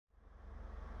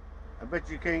I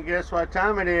bet you can't guess what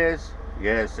time it is.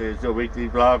 Yes, it's the weekly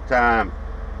vlog time.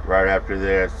 Right after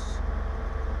this.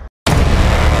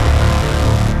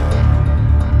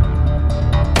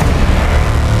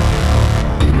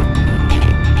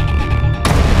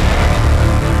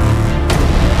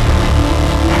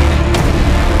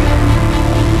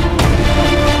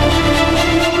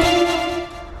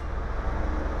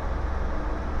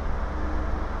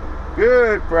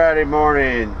 Good Friday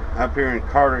morning up here in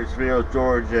Cartersville,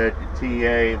 Georgia at the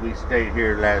TA. We stayed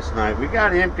here last night. We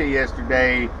got empty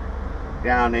yesterday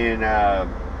down in, where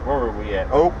were we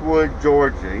at? Oakwood,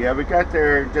 Georgia. Yeah, we got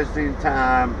there just in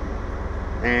time,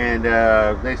 and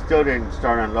they still didn't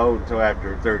start unloading until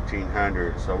after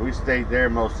 1300. So we stayed there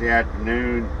most of the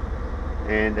afternoon,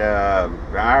 and the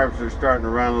Arabs are starting to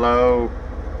run low.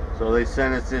 So they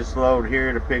sent us this load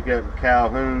here to pick up in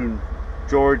Calhoun,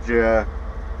 Georgia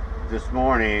this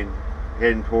morning,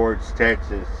 heading towards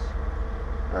Texas.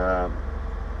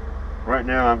 Right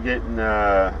now I'm getting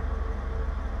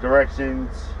directions,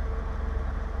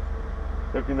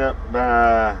 looking it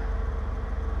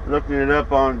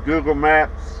up on Google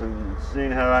Maps and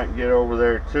seeing how I can get over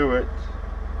there to it.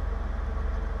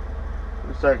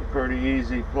 Looks like a pretty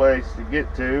easy place to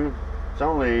get to. It's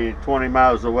only 20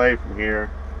 miles away from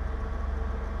here,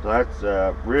 so that's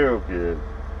real good.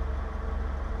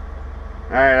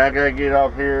 Alright, I gotta get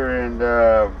off here and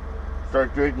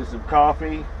start drinking some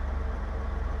coffee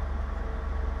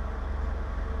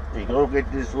and go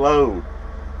get this load.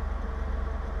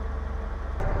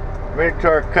 Went to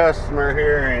our customer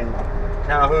here in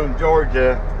Calhoun,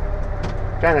 Georgia.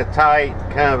 Kind of tight,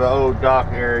 kind of an old dock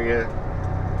area.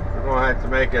 We're gonna have to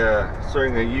make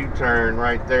a U-turn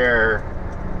right there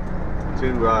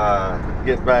to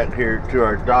get back here to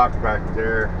our dock back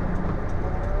there.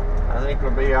 I think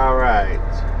we'll be all right.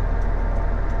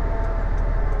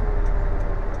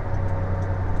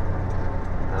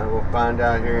 I will find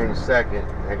out here in a second.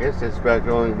 I guess that's about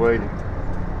the only way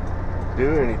to do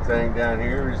anything down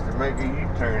here is to make a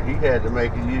U-turn. He had to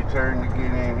make a U-turn to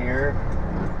get in here.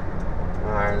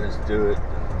 All right, let's do it.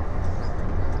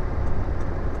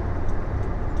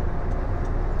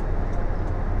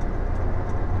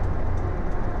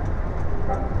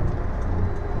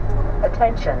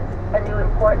 Attention, a new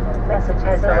important message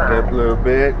has arrived. Back up a little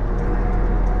bit.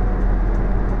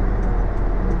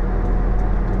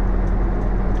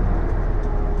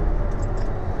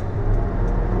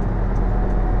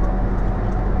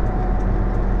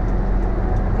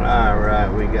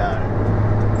 Alright, we got it.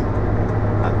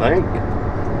 I think.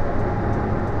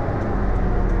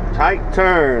 Tight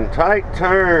turn, tight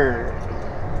turn.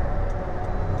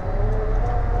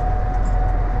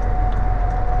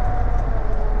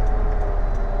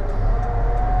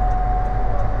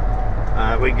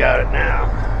 We got it now.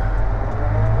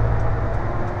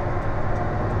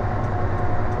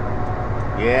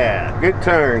 Yeah, good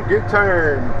turn, good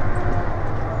turn.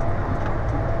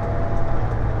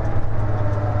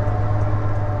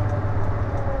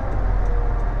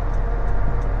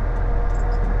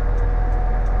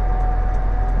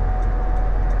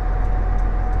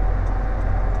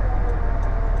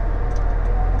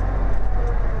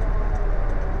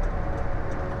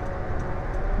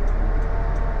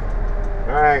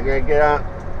 Alright, gotta get out,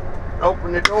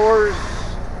 open the doors,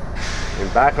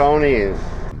 and back on in.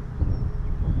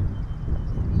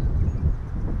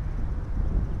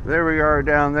 There we are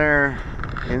down there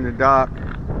in the dock,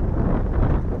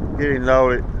 getting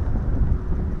loaded.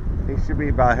 He should be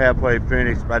about halfway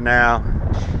finished by now.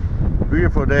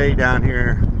 Beautiful day down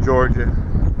here in Georgia.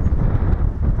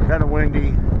 Kind of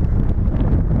windy.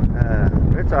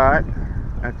 It's alright,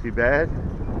 not too bad.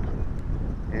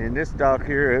 And this dock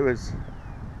here, it was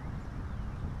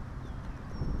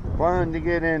fun to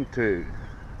get into.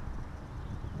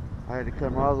 I had to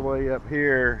come all the way up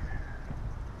here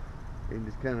and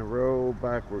just kind of roll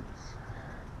backwards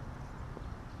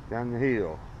down the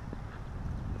hill.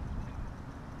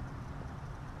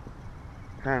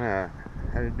 Kind of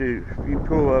had to do a few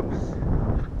pull-ups,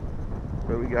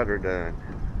 but we got her done.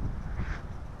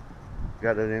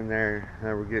 Got it in there.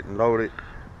 Now we're getting loaded.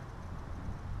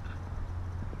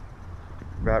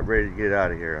 About ready to get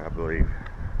out of here, I believe.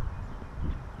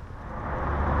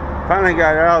 Finally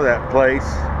got out of that place,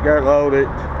 got loaded,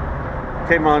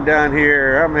 came on down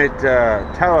here. I'm at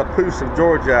Tallapoosa,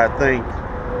 Georgia, I think.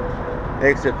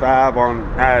 Exit 5 on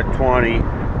I-20.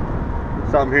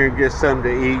 So I'm here to get something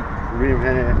to eat. We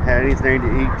haven't had anything to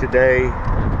eat today.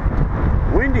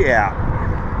 Windy out,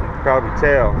 you can probably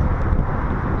tell.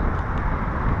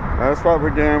 That's what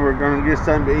we're doing. We're going to get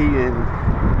something to eat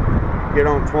and get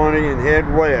on 20 and head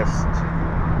west.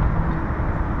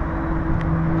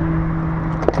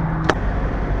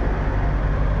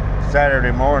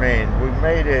 Saturday morning. We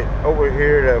made it over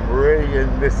here to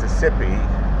Meridian, Mississippi,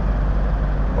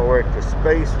 over at the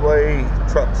Spaceway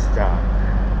truck stop.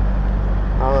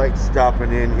 I like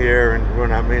stopping in here, and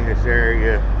when I'm in this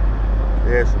area,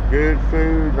 they have some good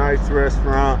food, nice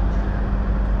restaurant,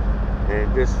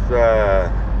 and just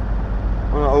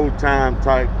one of the old-time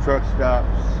type truck stops.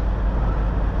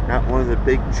 Not one of the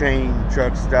big chain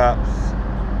truck stops.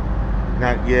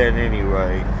 Not yet,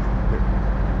 anyway.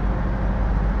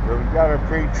 So we got our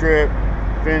pre-trip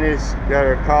finished, got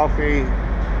our coffee,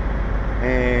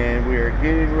 and we are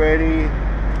getting ready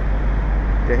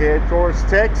to head towards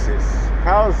Texas,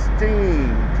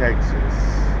 Palestine, Texas.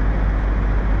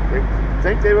 I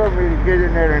think they want me to get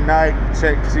in there tonight and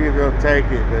check to see if they'll take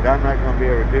it, but I'm not going to be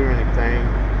able to do anything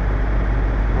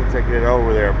once I get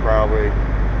over there. Probably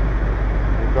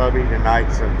it'll probably be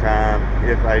tonight sometime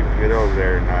if I can get over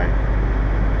there tonight.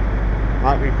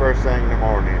 Might be first thing in the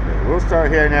morning, but we'll start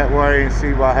heading that way and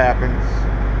see what happens.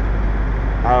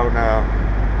 I don't know.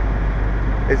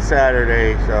 It's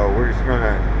Saturday, so we're just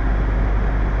gonna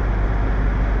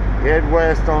head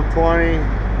west on 20,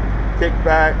 kick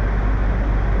back,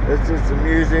 listen to some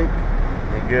music,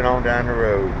 and get on down the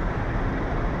road.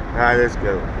 Alright, let's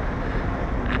go.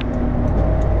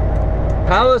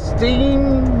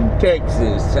 Palestine,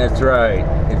 Texas. That's right.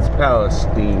 It's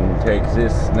Palestine,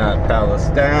 Texas, not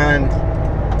Palestine.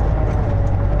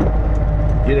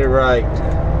 Get it right.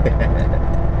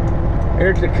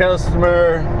 Here's the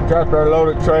customer. Dropped our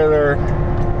loaded trailer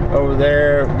over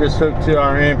there. Just hooked to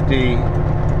our empty.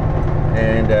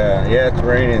 And yeah, it's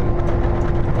raining.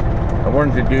 I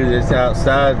wanted to do this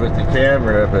outside with the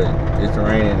camera, but it's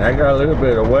raining. I got a little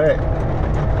bit of wet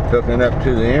hooking up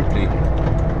to the empty.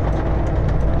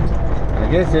 I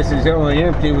guess this is the only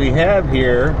empty we have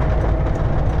here,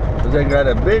 because they got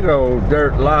a big old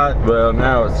dirt lot. Well,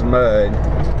 now it's mud,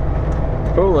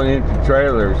 full of empty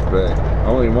trailers, but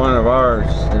only one of ours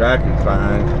that I can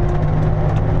find.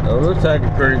 So it looks like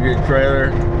a pretty good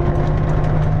trailer.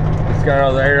 It's got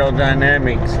all the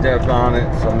aerodynamic stuff on it,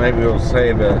 so maybe we'll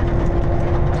save a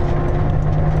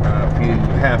few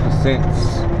half a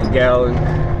cents a gallon,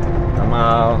 a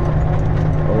mile,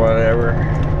 or whatever.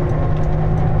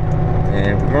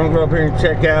 And we're gonna go up here and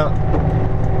check out.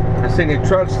 I seen a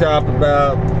truck stop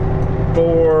about 4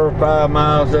 or 5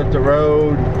 miles up the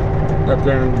road, up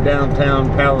there in downtown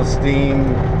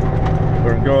Palestine.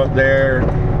 We're gonna go up there,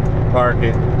 park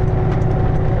it.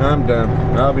 I'm done.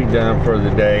 I'll be done for the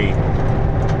day.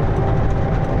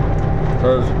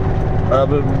 So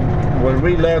when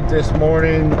we left this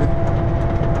morning,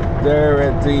 there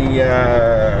at the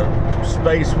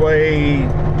Spaceway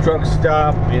truck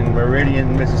stop in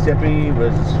Meridian, Mississippi,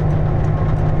 was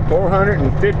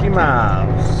 450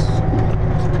 miles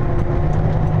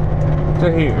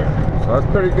to here. So that's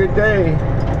a pretty good day.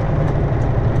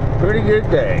 Pretty good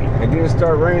day. It didn't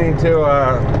start raining till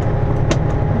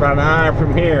about an hour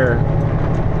from here.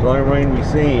 It's the only rain we've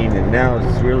seen, and now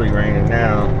it's really raining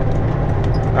now.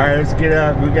 Alright, let's get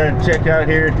out. We gotta check out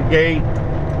here at the gate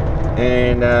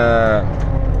and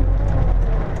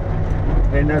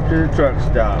heading up to the truck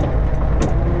stop.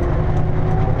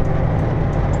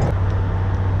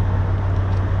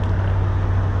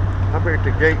 Up here at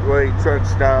the Gateway truck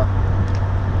stop,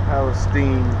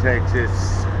 Palestine,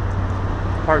 Texas.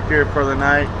 Parked here for the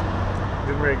night.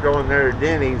 Getting ready to go in there to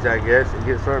Denny's, I guess, and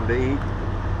get something to eat.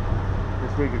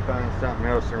 Guess we can find something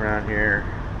else around here.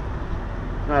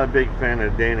 Not a big fan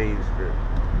of Denny's,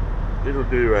 but it'll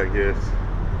do, I guess.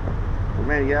 But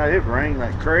man, yeah, it rained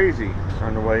like crazy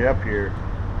on the way up here.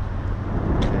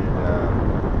 And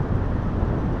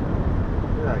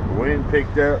like the wind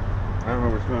picked up. I don't know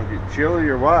if it's going to get chilly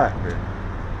or what, but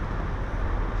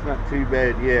it's not too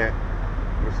bad yet.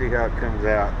 We'll see how it comes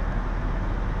out.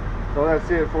 So that's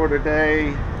it for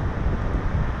today.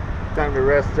 Time to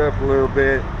rest up a little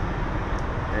bit,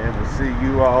 and we'll see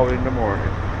you all in the morning.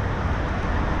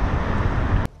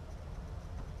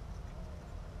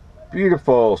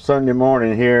 Beautiful Sunday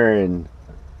morning here in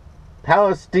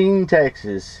Palestine,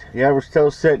 Texas. Yeah, we're still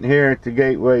sitting here at the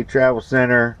Gateway Travel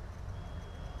Center.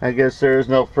 I guess there is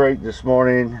no freight this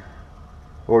morning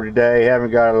or today.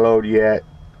 Haven't got a load yet.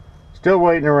 Still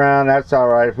waiting around. That's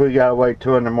alright. If we gotta wait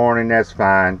till in the morning, that's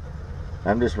fine.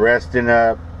 I'm just resting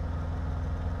up.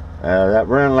 That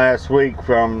run last week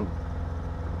from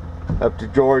up to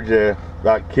Georgia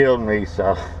about killed me,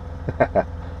 so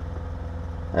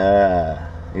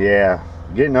yeah,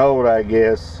 getting old, I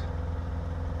guess,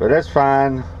 but that's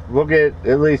fine. We'll get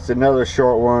at least another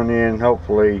short one in,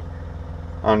 hopefully,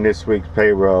 on this week's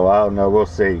payroll. I don't know, we'll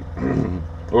see.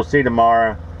 We'll see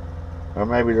tomorrow, or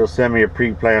maybe they'll send me a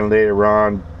pre-plan later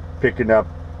on, picking up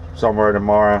somewhere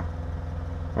tomorrow.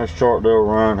 a short little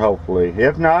run, hopefully.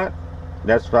 If not,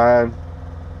 that's fine.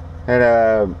 Had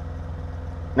a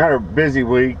not a busy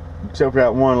week, except for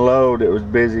that one load. It was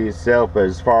busy itself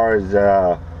as far as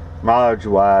mileage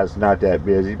wise, not that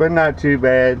busy, but not too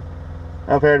bad.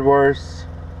 I've had worse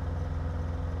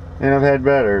and I've had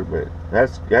better, but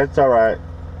that's all right.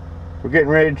 We're getting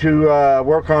ready to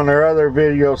work on our other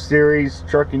video series,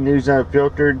 Trucking News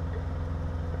Unfiltered.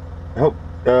 I hope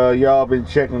y'all been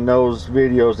checking those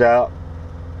videos out.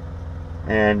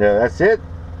 And that's it.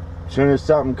 As soon as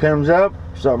something comes up,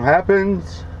 something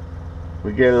happens,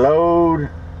 we get a load,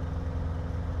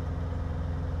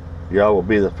 y'all will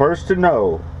be the first to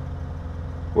know.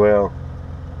 Well,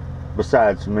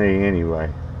 besides me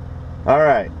anyway.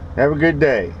 Alright, have a good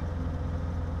day.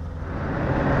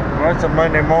 Well, it's a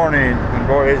Monday morning, and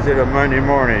boy is it a Monday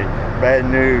morning. Bad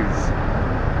news.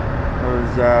 I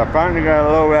was finally got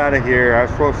a load out of here. I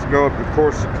was supposed to go up to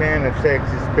Corsicana,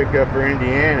 Texas, pick up for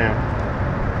Indiana.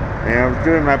 And I was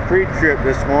doing my pre-trip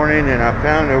this morning, and I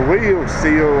found a wheel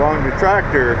seal on the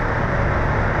tractor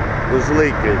was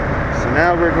leaking. So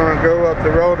now we're going to go up the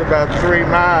road about 3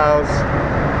 miles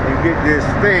and get this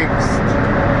fixed.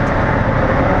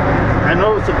 I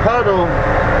noticed a puddle.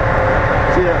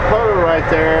 See that puddle right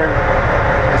there?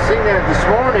 I seen that this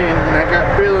morning, and I got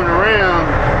feeling around,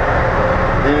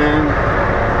 and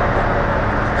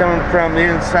it's coming from the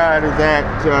inside of that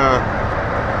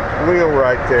wheel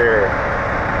right there.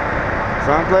 So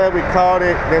I'm glad we caught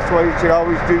it. That's why you should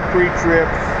always do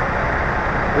pre-trips.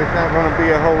 There's not going to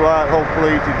be a whole lot,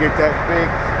 hopefully, to get that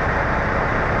fixed.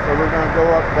 So we're going to go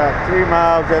up about 3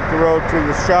 miles up the road to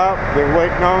the shop. They're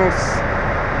waiting on us.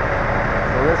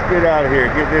 So let's get out of here,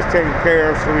 get this taken care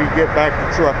of so we can get back to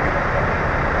trucking.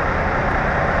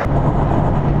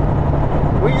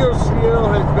 Wheel seal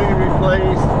has been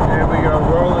replaced, and we are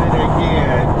rolling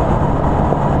again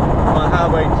on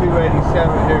Highway 287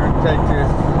 here in Texas.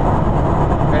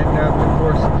 Heading up to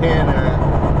Corsicana,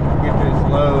 get this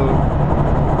load.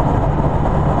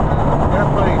 Got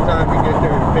plenty of time to get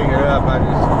there to pick it up.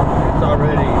 It's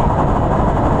already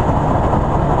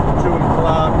 2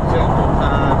 o'clock Central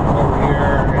Time over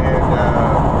here, and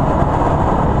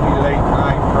it'll be late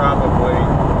night probably.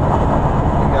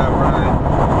 We got running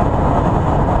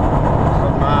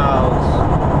some miles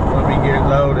when we get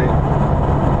loaded.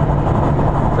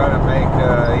 Try to make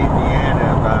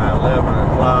Indiana by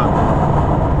 11 o'clock.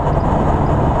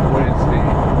 Wednesday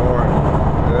morning.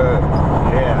 Good.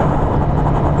 Yeah.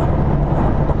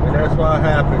 And that's what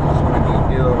happens when you're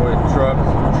dealing with trucks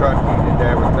and trucking and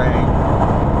everything.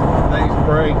 Things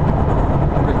break.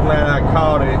 I'm just glad I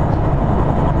caught it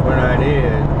when I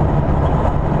did.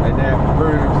 And that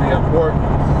proves the importance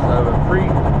of a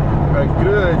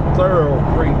good, thorough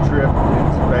pre-trip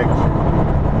inspection.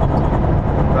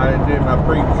 If I didn't do my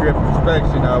pre-trip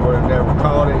inspection, I would have never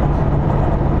caught it.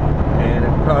 And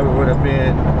it probably would have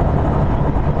been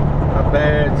a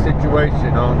bad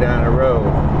situation on down the road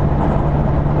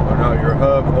when all your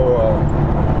hub oil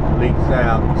leaks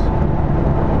out.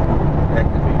 That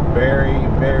can be very,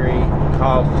 very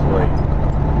costly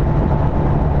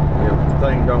if the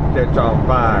thing don't catch on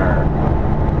fire.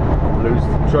 Lose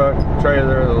the truck,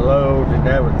 trailer, the load, and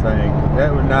everything.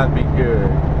 That would not be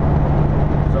good.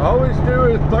 So always do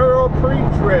a thorough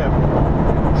pre-trip.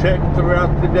 Check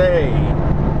throughout the day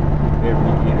if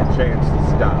you get a chance to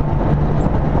stop.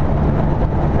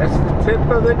 That's the tip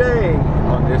of the day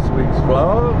on this week's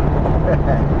vlog.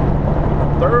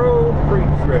 Thorough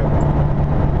pre-trip.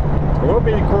 We'll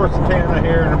be in Corsicana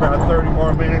here in about 30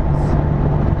 more minutes.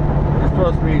 We're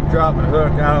supposed to be dropping a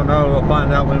hook. I don't know. We'll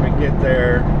find out when we get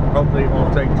there. Hopefully it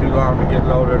won't take too long to get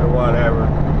loaded or whatever,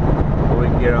 so we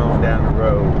can get on down the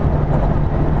road.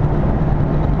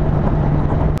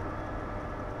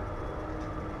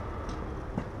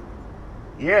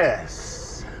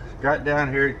 Yes, got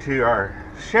down here to our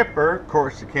shipper,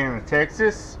 Corsicana,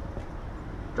 Texas.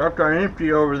 Dropped our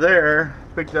empty over there,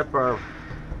 picked up our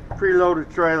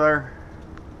preloaded trailer.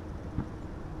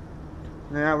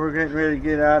 Now we're getting ready to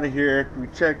get out of here. We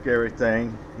checked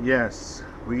everything. Yes,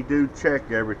 we do check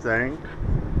everything.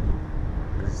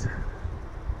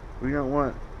 We don't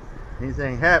want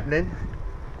anything happening.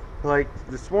 Like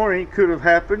this morning, it could have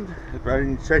happened if I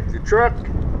didn't check the truck.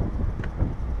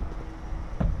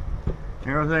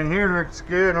 Everything here looks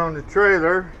good on the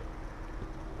trailer,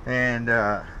 and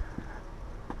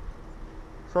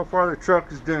so far the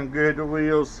truck is doing good. The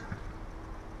wheels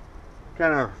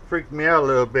kind of freaked me out a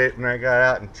little bit when I got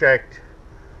out and checked.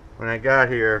 When I got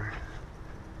here,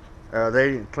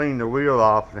 they didn't clean the wheel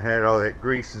off and had all that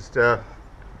grease and stuff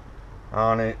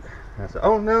on it. I said,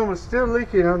 oh no, it's still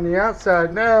leaking on the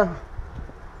outside now.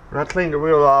 When I cleaned the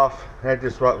wheel off, that's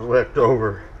just what was left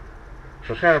over.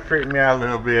 So it kind of freaked me out a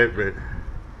little bit, but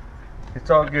it's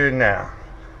all good now.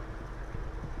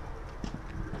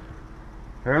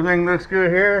 Everything looks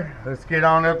good here. Let's get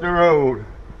on up the road.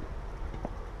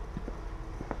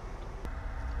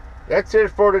 That's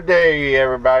it for today,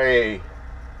 everybody.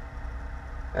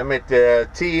 I'm at the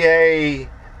TA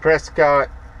Prescott,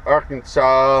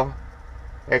 Arkansas,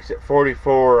 exit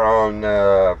 44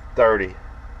 on 30.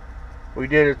 We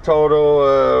did a total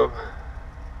of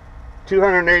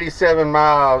 287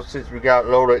 miles since we got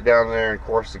loaded down there in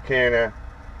Corsicana,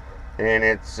 and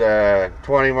it's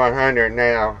 2100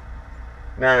 now,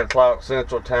 9 o'clock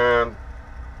Central Time.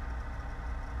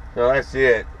 So that's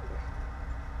it.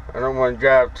 I don't want to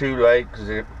drive too late because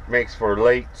it makes for a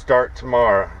late start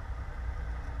tomorrow.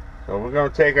 So we're going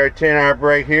to take our 10-hour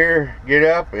break here, get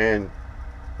up and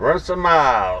run some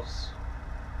miles.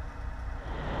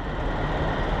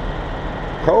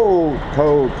 Cold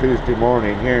Tuesday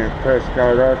morning here in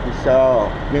Prescott, Arkansas.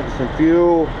 Getting some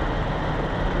fuel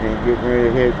and getting ready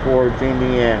to head towards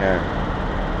Indiana.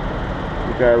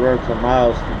 We gotta run some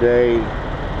miles today.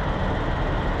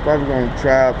 Probably gonna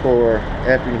try for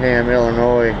Effingham,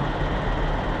 Illinois.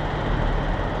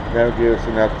 That'll give us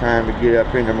enough time to get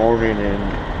up in the morning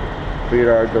and feed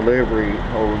our delivery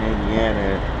over in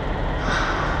Indiana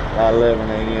at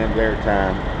 11 a.m. their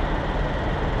time.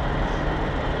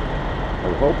 So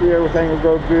hopefully everything will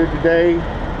go good today.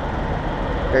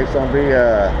 It's gonna be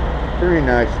a pretty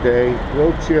nice day, a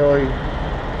little chilly.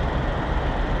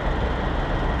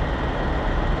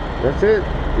 That's it.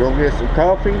 Go get some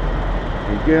coffee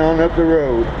and get on up the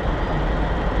road.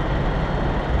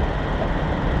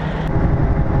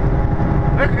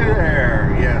 Look at there,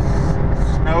 yes,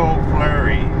 snow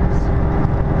flurries.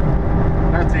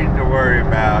 Nothing to worry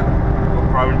about. We'll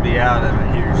probably be out of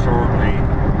it here shortly.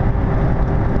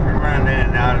 We're running in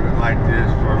and out of it like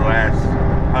this for the last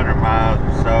 100 miles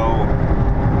or so.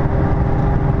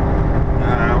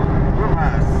 We're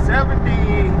about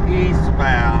 70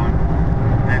 eastbound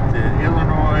at the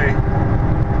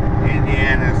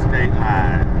Illinois-Indiana state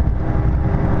line.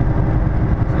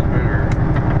 So there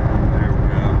we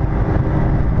go.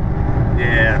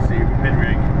 Yeah, see, we've been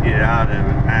ready to get out of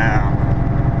it now.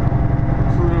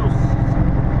 It's a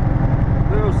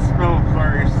little snow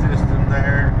flurry system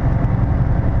there.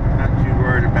 Not too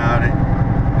worried about it.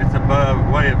 It's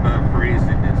way above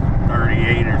freezing. It's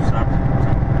 38 or something. So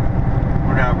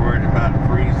we're not worried about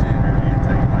freezing or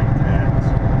anything like that.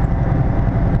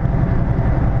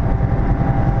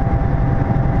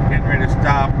 Getting ready to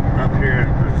stop up here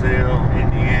in Brazil,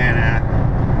 Indiana,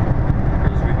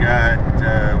 because we got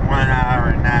 1 hour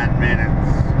and 9 minutes,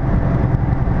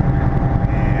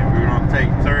 and we're going to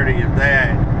take 30 of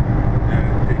that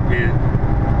to get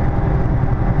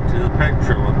to the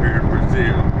petrol up here in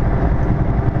Brazil.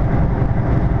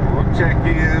 We'll check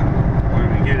in when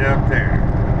we get up there.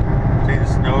 See, the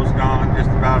snow's gone just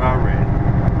about already.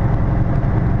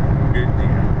 Good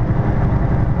deal.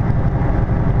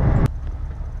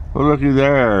 Well, looky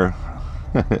there.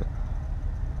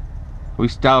 We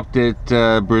stopped at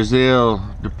Brazil,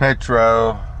 the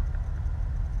Petro,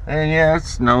 and yeah,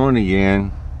 it's snowing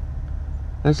again.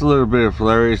 It's a little bit of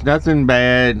flurries. Nothing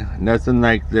bad. Nothing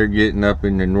like they're getting up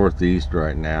in the Northeast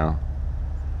right now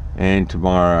and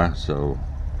tomorrow. So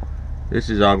this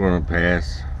is all going to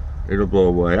pass. It'll blow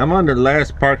away. I'm on the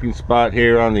last parking spot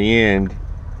here on the end,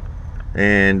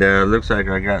 and looks like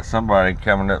I got somebody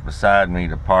coming up beside me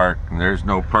to park, and there's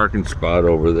no parking spot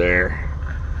over there.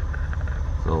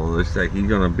 So it looks like he's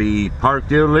gonna be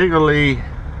parked illegally.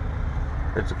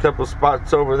 There's a couple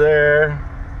spots over there,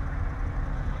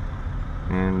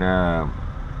 and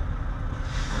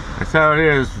that's how it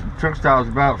is. Truck stop's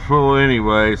about full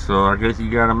anyway, so I guess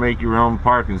you gotta make your own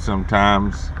parking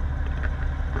sometimes.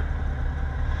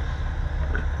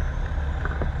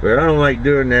 But I don't like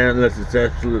doing that unless it's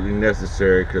absolutely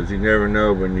necessary, because you never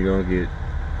know when you're gonna get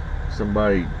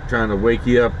somebody trying to wake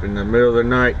you up in the middle of the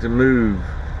night to move.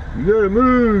 You gotta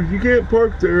move, you can't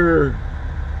park there.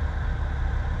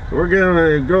 So we're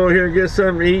gonna go here and get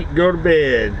something to eat and go to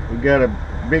bed. We got a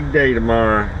big day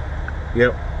tomorrow.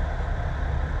 Yep.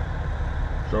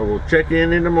 So we'll check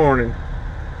in the morning.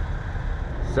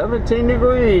 17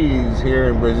 degrees here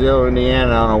in Brazil,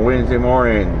 Indiana on a Wednesday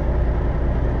morning.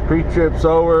 Pre-trip's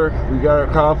over. We got our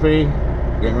coffee.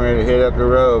 Getting ready to head up the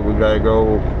road. We gotta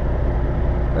go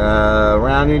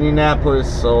around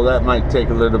Indianapolis, so that might take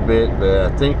a little bit,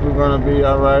 but I think we're gonna be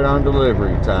all right on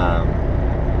delivery time.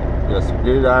 Got some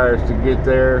good hours to get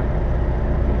there.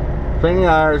 Plenty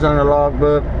of hours on the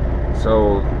logbook.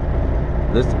 So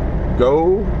let's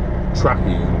go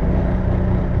trucking.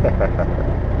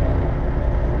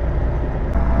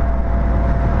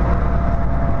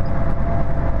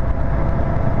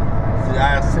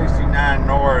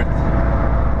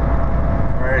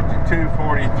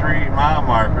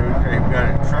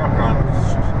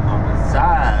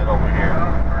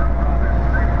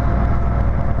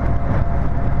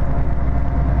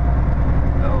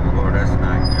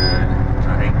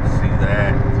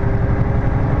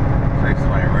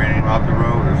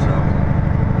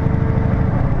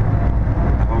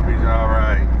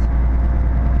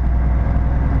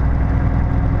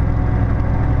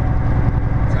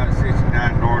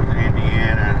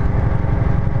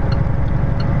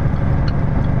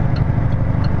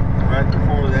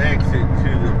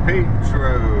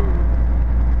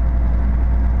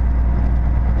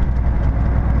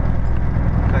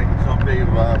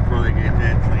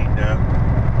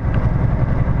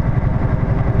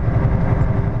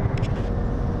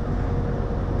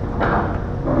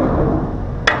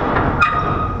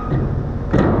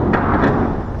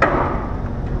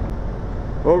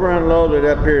 we're unloaded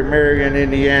up here in Marion,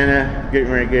 Indiana.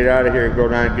 Getting ready to get out of here and go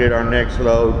down and get our next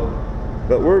load.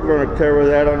 But we're going to cover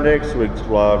that on next week's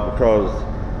vlog, because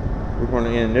we're going to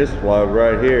end this vlog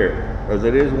right here, because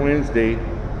it is Wednesday,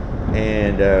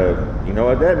 and you know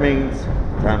what that means.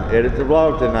 Time to edit the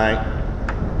vlog tonight.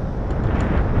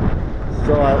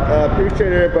 So I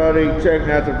appreciate everybody checking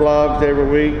out the vlogs every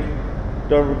week.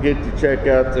 Don't forget to check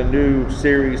out the new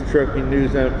series, Trucking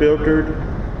News Unfiltered.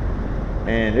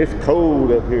 And it's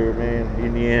cold up here, man,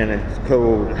 Indiana. It's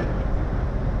cold. So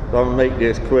I'm gonna make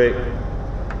this quick.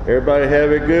 Everybody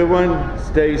have a good one.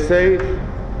 Stay safe,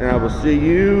 and I will see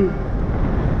you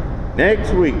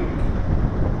next week.